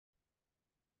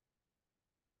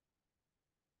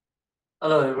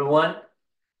Hello, everyone.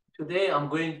 Today, I'm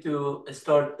going to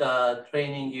start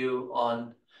training you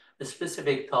on the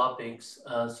specific topics.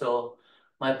 So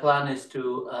my plan is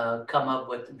to come up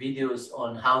with videos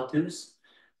on how-tos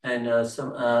and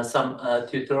some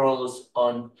tutorials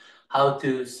on how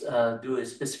to do a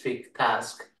specific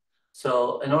task.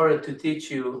 So in order to teach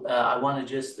you, I want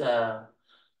to just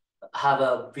have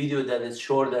a video that is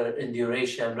shorter in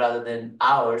duration rather than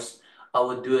hours. I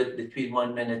would do it between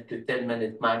 1 minute to 10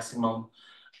 minute maximum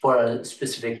for a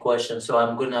specific question. So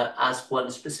I'm gonna ask one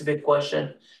specific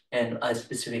question and a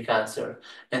specific answer.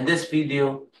 In this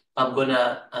video, I'm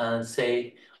gonna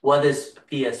say what is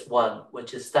PS1,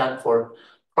 which is stand for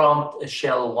prompt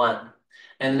shell 1.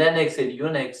 In Linux and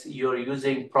Unix, you're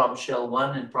using prompt shell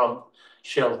 1 and prompt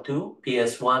shell 2,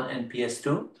 PS1 and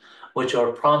PS2, which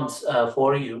are prompts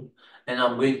for you. And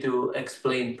I'm going to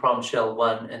explain prompt shell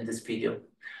 1 in this video.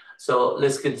 So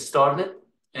let's get started.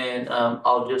 And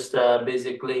I'll just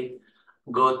basically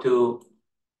go to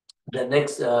the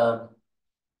next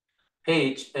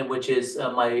page, which is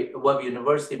my Web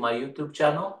University, my YouTube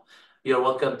channel. You're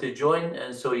welcome to join,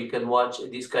 and so you can watch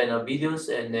these kind of videos.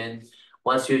 And then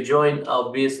once you join,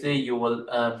 obviously you will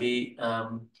be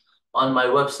on my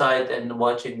website and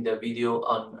watching the video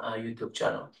on YouTube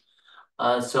channel.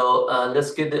 So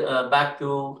let's get back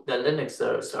to the Linux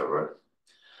server.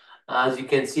 As you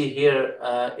can see here,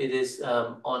 it is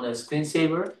on a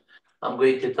screensaver. I'm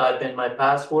going to type in my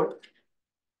password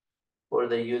for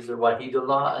the user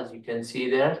Wahidullah, as you can see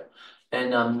there.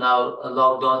 And I'm now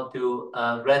logged on to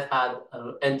Red Hat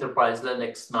Enterprise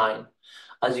Linux 9.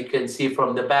 As you can see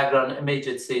from the background image,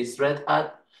 it says Red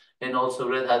Hat and also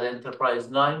Red Hat Enterprise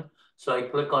 9. So I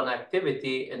click on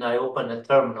activity and I open a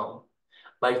terminal.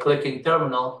 By clicking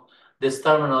terminal, this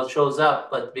terminal shows up,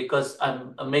 but because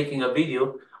I'm making a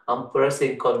video, I'm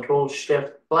pressing Control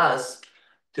Shift plus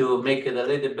to make it a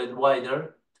little bit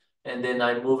wider. And then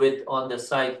I move it on the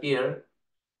side here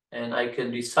and I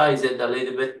can resize it a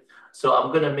little bit. So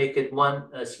I'm gonna make it one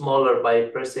smaller by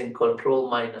pressing Control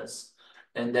minus.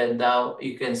 And then now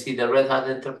you can see the Red Hat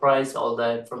Enterprise, all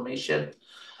the information.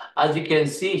 As you can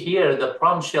see here, the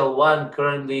prompt shell 1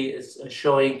 currently is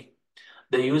showing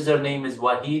the username is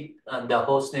Wahid and the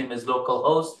host name is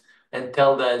localhost and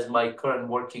tilde is my current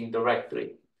working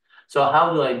directory. So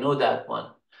how do I know that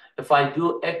one? If I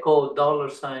do echo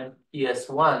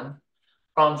 $PS1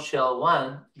 prompt shell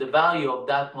 1, the value of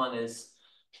that one is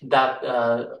that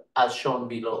as shown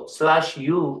below.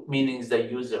 /u meaning the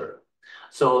user.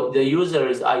 So the user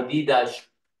is ID-UN.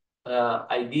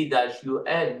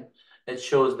 It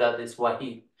shows that it's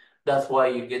Wahid. That's why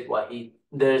you get Wahid.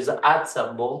 There's an @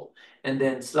 symbol and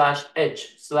then /h.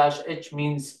 /h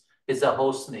means it's a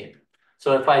host name.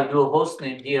 So if I do a host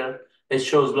name here, it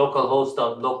shows localhost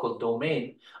of local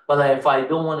domain. But if I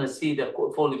don't want to see the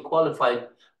fully qualified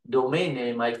domain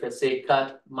name, I could say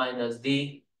cat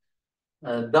 -d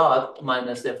dot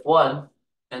minus F1,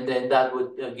 and then that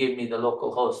would give me the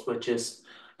local host, which is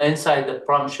inside the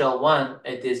prompt shell 1,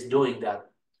 it is doing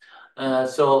that.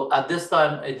 So at this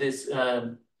time, it is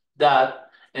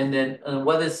that. And then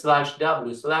what is /w?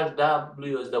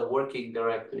 /w is the working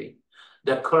directory,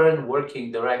 the current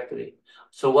working directory.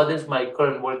 So what is my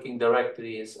current working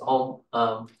directory is home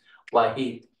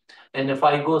Wahid. And if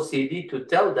I go cd to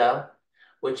tilde,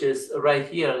 which is right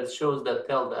here, it shows the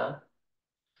tilde.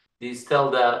 These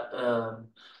tilde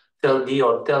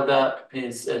or tilde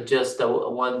is just the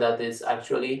one that is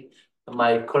actually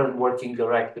my current working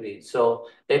directory. So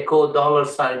echo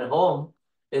 $home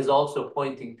is also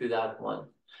pointing to that one.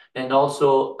 And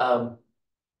also,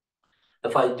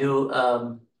 if I do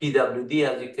PWD,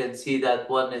 as you can see, that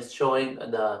one is showing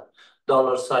the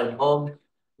 $home,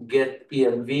 get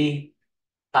PNV,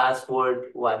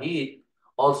 password Wahid,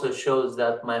 also shows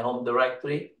that my home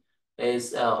directory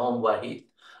is home Wahid.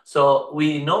 So we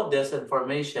know this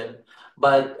information,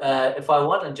 but if I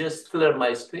want to just clear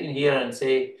my screen here and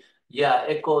say, yeah,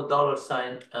 echo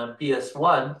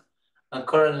 $PS1, and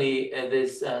currently it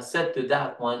is set to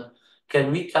that one, can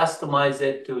we customize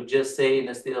it to just say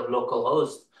instead of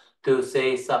localhost to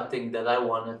say something that I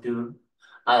want to do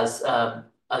as a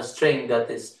string that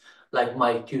is like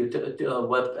my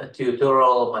web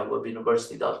tutorial,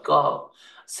 MyWebUniversity.com,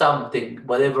 something,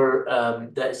 whatever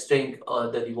the string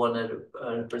that you want to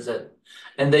represent.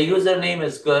 And the username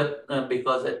is good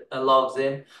because it logs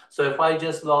in. So if I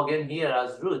just log in here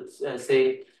as root,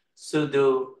 say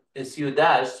sudo su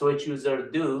dash switch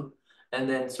user do, and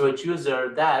then switch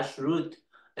user dash root,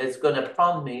 it's going to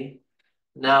prompt me.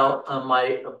 Now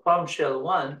my prompt shell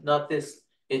 1, notice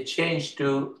it changed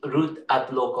to root at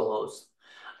localhost.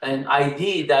 And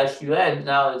ID-UN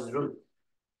now is root.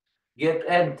 Get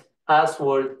end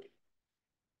password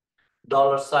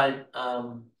dollar sign,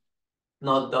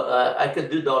 not the, I could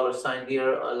do dollar sign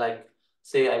here, like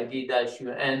say ID dash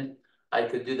UN. I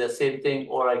could do the same thing,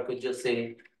 or I could just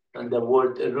say the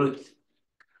word root,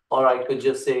 or I could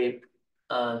just say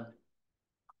uh,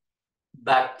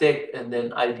 backtick and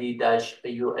then ID dash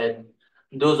UN.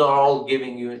 Those are all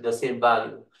giving you the same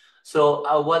value.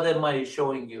 So what am I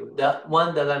showing you? The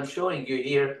one that I'm showing you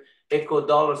here, echo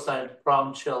dollar sign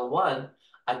prompt shell one,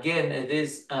 again, it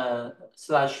is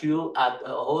 /u at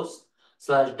host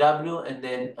 /w and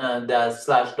then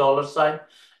the /dollar sign.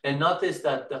 And notice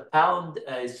that the pound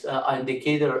is an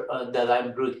indicator that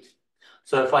I'm root.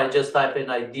 So if I just type in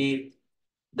ID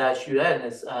dash UN,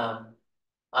 is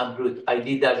I'm root.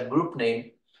 ID dash group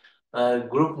name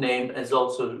is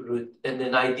also root, and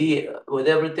then ID with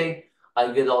everything,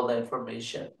 I get all the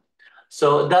information.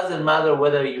 So it doesn't matter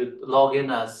whether you log in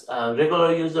as a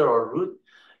regular user or root,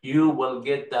 you will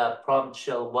get the prompt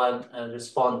shell one and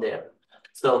respond there.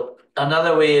 So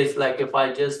another way is like if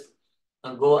I just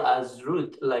go as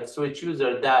root, like switch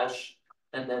user dash,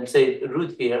 and then say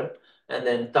root here, and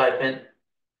then type in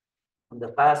the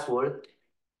password.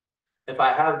 If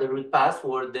I have the root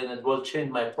password, then it will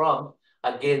change my prompt.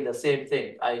 Again, the same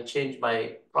thing. I change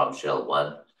my prompt shell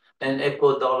one and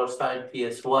echo dollar sign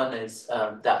PS1 is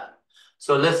that.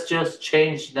 So let's just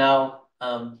change now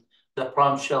the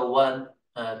prompt shell one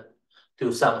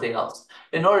to something else.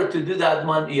 In order to do that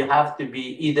one, you have to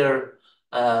be either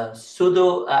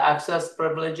sudo access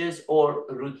privileges or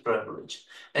root privilege.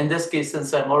 In this case,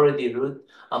 since I'm already root,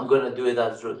 I'm going to do it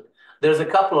as root. There's a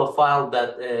couple of files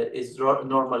that is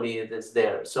normally it is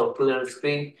there. So clear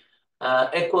screen,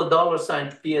 echo dollar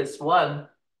sign PS1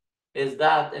 is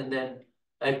that, and then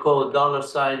echo dollar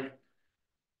sign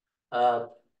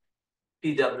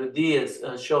PWD is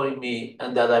showing me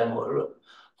and that I'm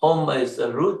home is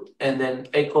a root, and then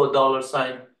echo dollar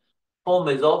sign home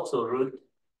is also root.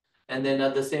 And then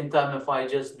at the same time, if I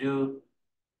just do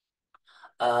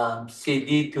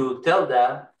CD to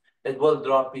tilde, it will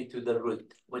drop me to the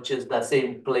root, which is the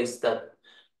same place that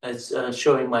is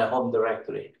showing my home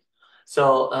directory.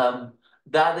 So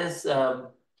that is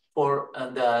for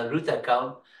the root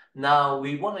account. Now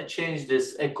we want to change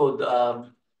this echo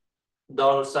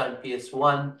dollar sign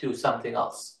PS1 to something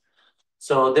else.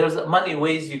 So there's many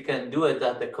ways you can do it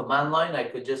at the command line. I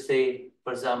could just say,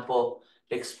 for example,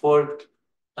 export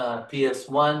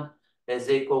PS1 as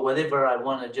equal, whatever I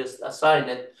want to just assign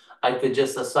it, I could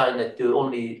just assign it to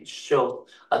only show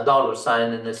a dollar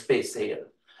sign and a space here.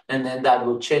 And then that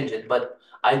will change it. But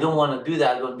I don't want to do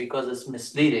that one because it's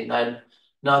misleading. I'm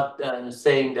not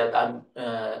saying that I'm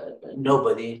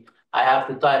nobody. I have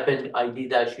to type in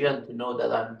ID-UN to know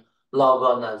that I'm logged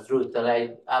on as root. And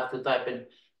I have to type in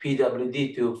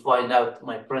PWD to find out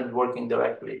my print working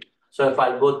directly. So if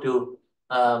I go to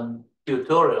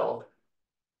tutorial,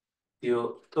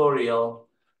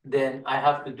 then I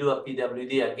have to do a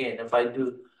PWD again. If I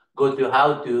do go to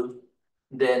how to,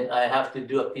 then I have to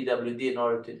do a PWD in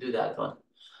order to do that one.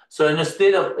 So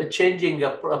instead of changing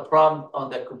a prompt on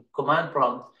the command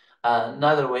prompt,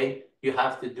 another way, you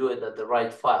have to do it at the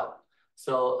right file.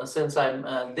 So since I'm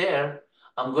there,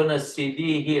 I'm going to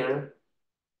CD here,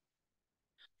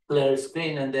 clear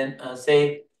screen, and then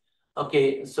say,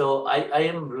 okay, so I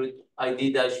am root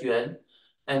ID-UN,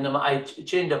 and I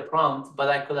changed the prompt, but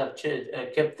I could have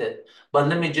kept it. But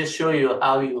let me just show you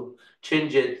how you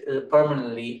change it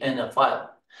permanently in a file.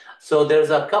 So there's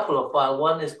a couple of files.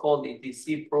 One is called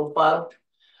etc profile,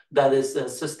 that is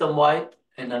system-wide,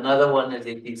 and another one is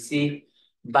etc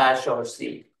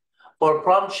bashrc. For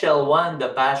prompt shell one, the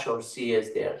bashrc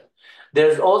is there.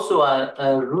 There's also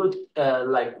a root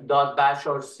like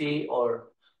 .bashrc or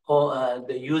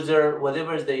the user,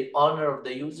 whatever is the owner of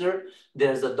the user,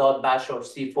 there's a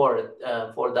 .bashrc for it,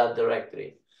 for that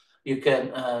directory. You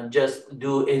can just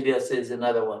do aliases and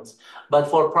other ones. But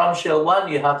for prompt shell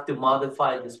one, you have to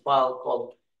modify this file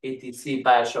called etc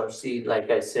bashrc, like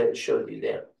I said, showed you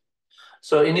there.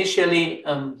 So initially,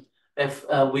 if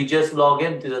we just log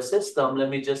into the system, let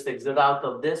me just exit out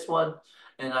of this one,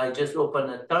 and I just open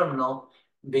a terminal.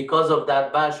 Because of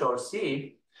that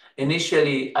bashrc,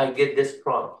 initially I get this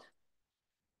prompt.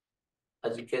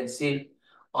 As you can see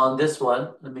on this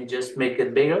one, let me just make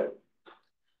it bigger.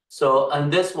 So on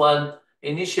this one,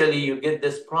 initially you get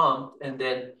this prompt, and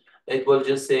then it will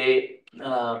just say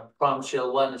prompt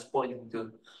shell one is pointing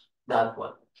to that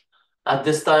one. At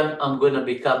this time, I'm going to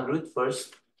become root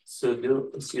first,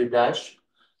 sudo dash,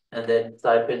 and then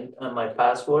type in my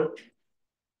password.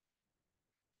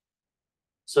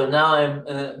 So now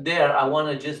I'm there. I want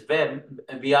to just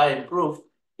vi improve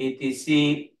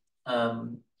etc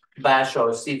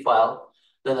bashrc file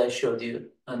that I showed you,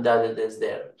 and that it is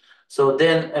there. So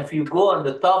then if you go on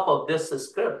the top of this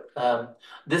script,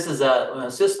 this is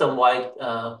a system-wide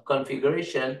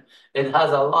configuration. It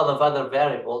has a lot of other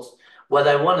variables. What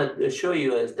I wanted to show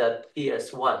you is that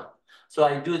PS1. So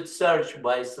I do search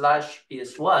by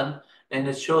 /PS1, and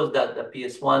it shows that the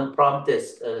PS1 prompt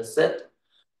is set.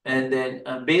 And then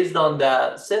based on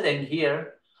the setting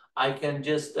here, I can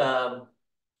just show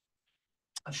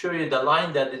you the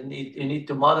line that you need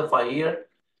to modify here.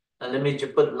 And let me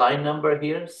just put line number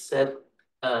here, set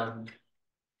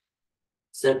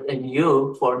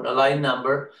NU for a line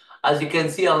number. As you can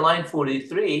see on line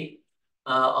 43,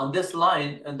 on this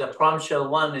line, and the prompt shell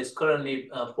 1 is currently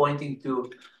pointing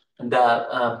to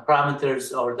the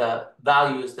parameters or the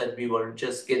values that we were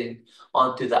just getting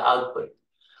onto the output.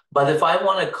 But if I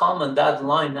want to comment that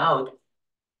line out,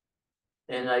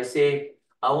 and I say,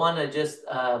 I want to just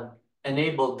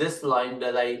enable this line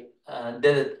that I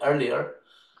did it earlier.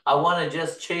 I want to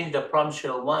just change the prompt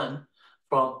shell 1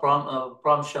 from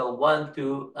prompt shell 1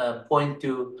 to point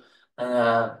to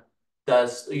the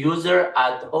user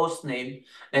at host name.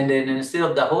 And then instead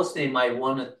of the host name, I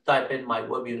want to type in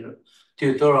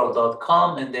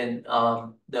MyWebUniversity.tutorial.com and then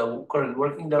the current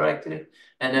working directory,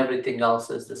 and everything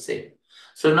else is the same.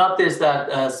 So notice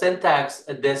that syntax,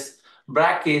 this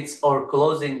brackets or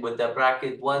closing with the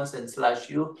bracket once and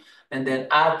 /u, and then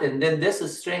at, and then this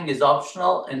string is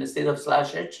optional, and instead of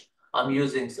 /h, I'm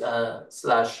using the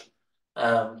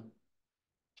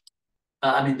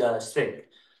string.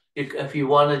 If you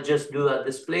want to just do a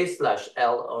display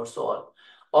 /l or so on.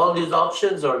 All these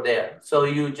options are there. So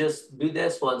you just do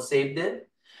this one, saved it.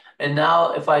 And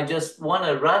now if I just want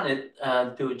to run it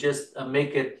to just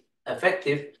make it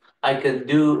effective, I can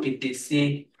do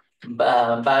etc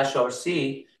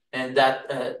bashrc, and that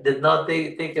did not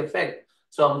take effect.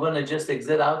 So I'm going to just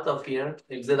exit out of here,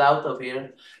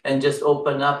 and just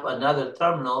open up another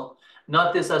terminal.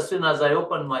 Notice as soon as I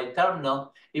open my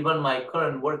terminal, even my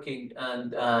current working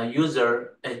and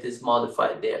user, it is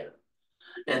modified there.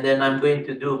 And then I'm going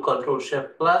to do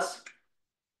Control-Shift+.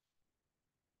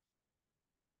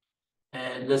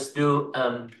 And let's do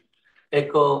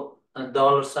echo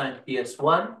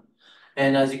 $PS1.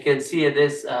 And as you can see, it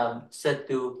is set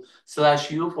to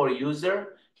 /u for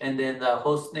user. And then the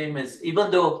host name is, even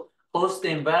though host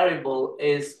name variable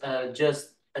is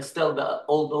just still the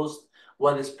old host,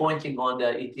 what is pointing on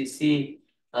the etc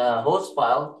host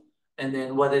file, and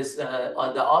then what is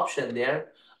on the option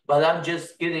there. But I'm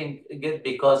just getting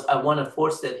because I want to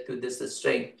force it to this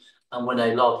string when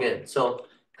I log in. So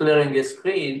clearing the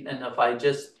screen, and if I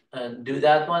just do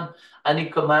that one,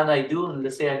 any command I do,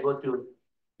 let's say I go to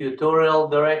tutorial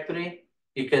directory,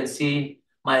 you can see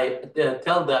my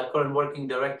tell the current working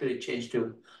directory changed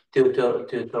to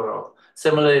tutorial.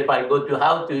 Similarly, if I go to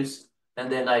How-Tos and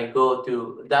then I go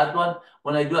to that one,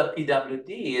 when I do a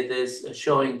PWD, it is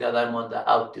showing that I'm on the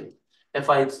How-To. If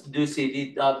I do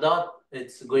cd ...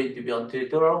 it's going to be on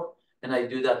tutorial, and I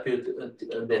do that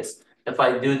this. If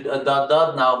I do a ...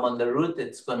 now I'm on the root,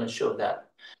 it's going to show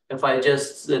that. If I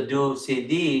just do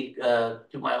cd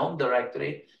to my home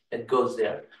directory, it goes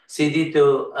there. CD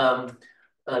to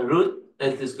root,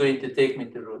 it is going to take me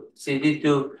to root. CD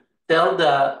to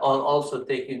tilde also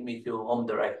taking me to home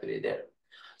directory there.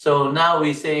 So now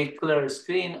we say clear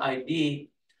screen ID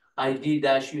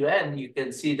 -un. You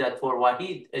can see that for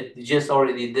Wahid, it just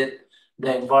already did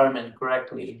the environment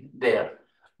correctly there.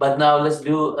 But now let's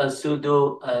do a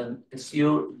sudo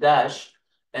su dash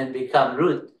and become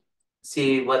root.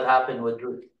 See what happened with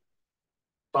root.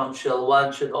 Prompt shell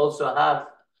 1 should also have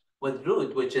with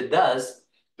root, which it does.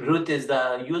 Root is the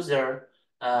user.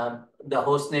 The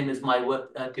host name is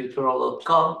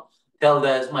MyWebUniversity.tutorial.com.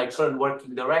 Tilde is my current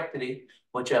working directory,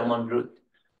 which I'm on root.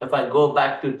 If I go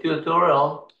back to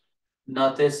tutorial,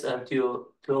 notice a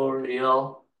tutorial,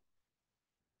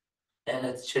 and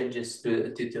it changes to a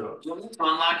tutorial. You'll need to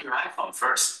unlock your iPhone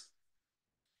first.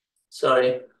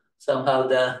 Sorry, somehow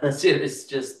the series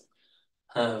just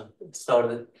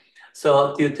started. So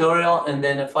tutorial, and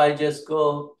then if I just go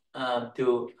to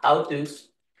How-Tos,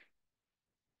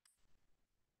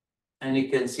 and you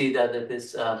can see that it is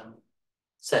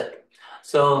set.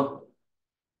 So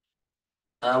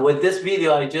with this video,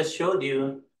 I just showed you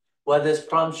what is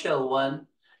prompt shell 1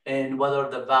 and what are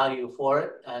the value for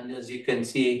it. And as you can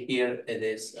see here, it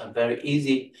is very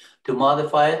easy to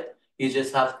modify it. You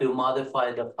just have to modify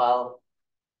the file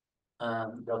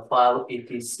etc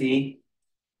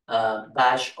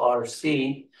bashrc,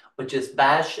 which is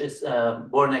bash is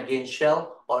born again shell,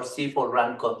 or C for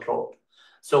run control.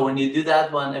 So when you do that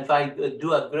one, if I do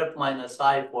a grep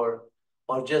 -I for,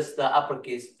 or just the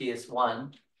uppercase PS1,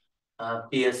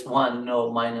 PS1, no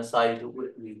 -I,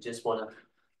 we just want to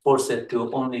force it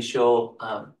to only show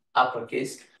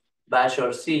uppercase.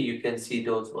 Bashrc, you can see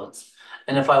those ones.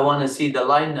 And if I want to see the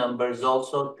line numbers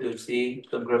also to see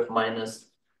the grep minus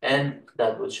N,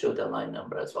 that would show the line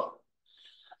number as well.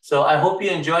 So I hope you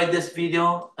enjoyed this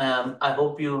video. I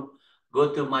hope you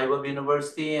go to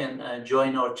MyWebUniversity and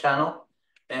join our channel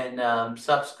and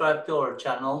subscribe to our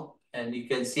channel. And you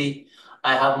can see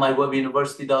I have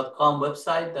MyWebUniversity.com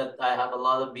website that I have a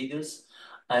lot of videos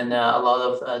and a lot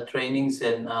of trainings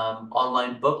and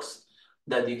online books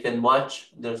that you can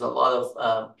watch. There's a lot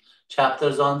of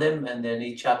chapters on them, and then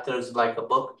each chapter is like a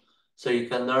book, so you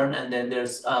can learn. And then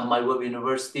there's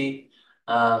MyWebUniversity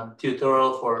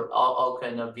tutorial for all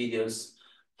kind of videos,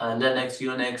 Linux,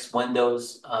 Unix,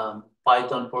 Windows,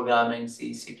 Python programming,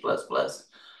 C, C++.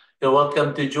 You're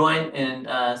welcome to join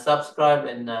and subscribe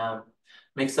and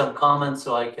make some comments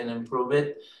so I can improve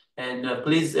it. And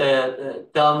please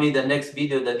tell me the next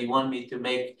video that you want me to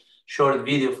make short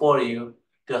video for you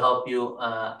to help you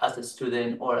as a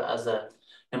student or as an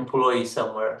employee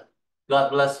somewhere. God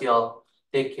bless you all.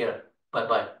 Take care.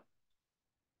 Bye-bye.